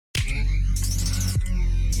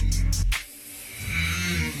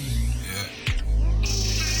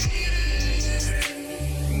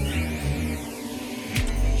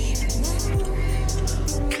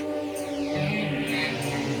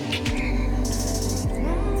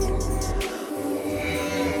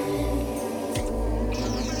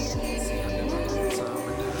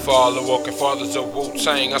for all the walking fathers of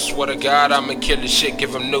Wu-Tang. I swear to God, I'ma kill this shit,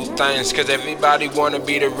 give them new things. Cause everybody wanna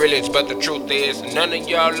be the realest, but the truth is none of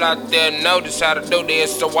y'all out there know just how to do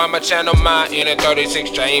this. So I'ma channel my inner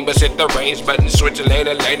 36 chambers, hit the range button, switch it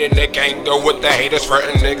later, they can't go with the haters.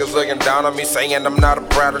 Frontin' niggas looking down on me, saying I'm not a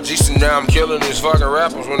prodigy. So now I'm killing these fucking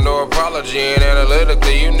rappers with no apology. And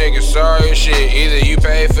analytically, you niggas sorry as shit. Either you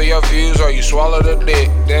pay for your views or you swallow the dick.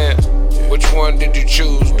 Damn, which one did you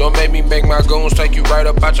choose? Don't make me make my goons take you right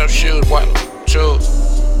up out your shoes. What? Choose.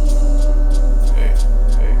 Hey,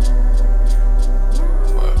 hey.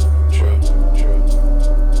 What? Choose.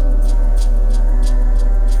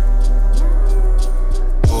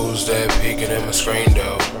 Who's that peeking in my screen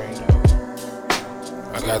though?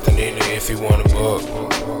 I got the nigga if you want a book.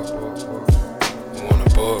 Want a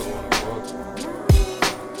book?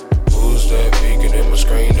 Who's that peeking in my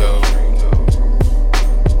screen though?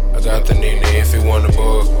 I got the nigga if you want a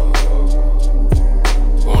book.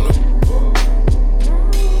 Want a book?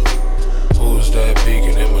 Who's that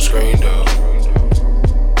peeking in my screen though?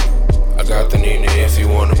 I got the nigga if you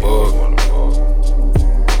want a book.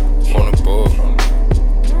 Want a book?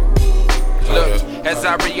 Look, as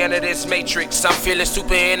I re-enter this matrix, I'm feeling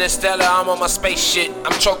super interstellar, I'm on my space shit.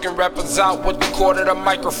 I'm choking rappers out with the cord of the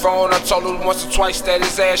microphone. I told him once or twice that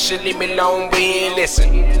his ass should leave me alone, but he ain't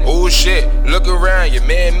listen. Oh shit, look around, your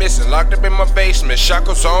man missing. Locked up in my basement,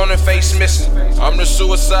 shackles on and face missing. I'm the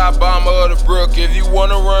suicide bomber of the brook. If you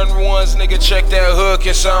wanna run ones, nigga, check that hook,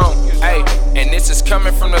 it's on. Hey, and this is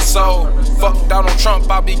coming from the soul. Fuck Donald Trump,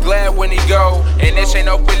 I'll be glad when he go. And this ain't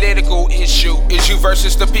no political issue. It's you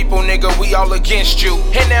versus the people, nigga, we all against you.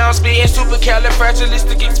 And now I'm spitting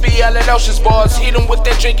supercalifragilisticexpialidocious bars. Hit them with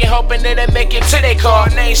that drinking, hoping that they make it to their car.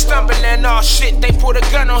 And they ain't stumbling, all shit. They put a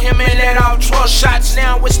gun on him and let off 12 shots.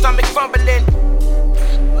 Now with stomach fumbling.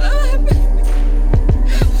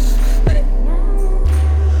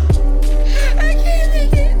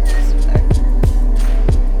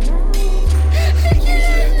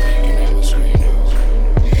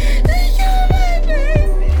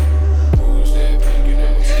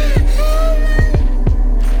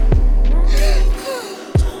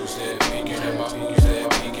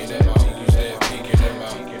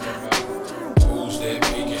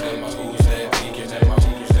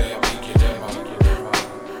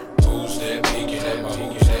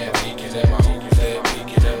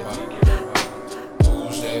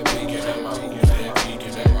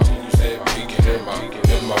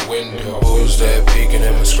 Who's that peeking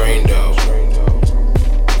in my screen though?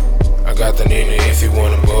 I got the nigga if you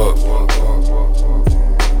want a book.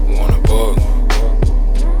 Want a book?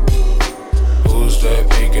 Who's that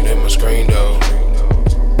peeking in my screen though?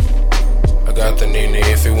 I got the nigga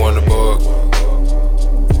if you want a book.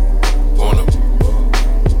 Want a book?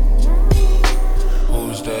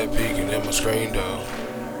 Who's that peeking in my screen though?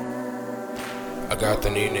 I got the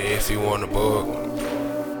nigga if you want a book.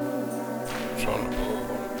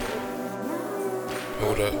 Who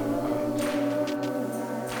that?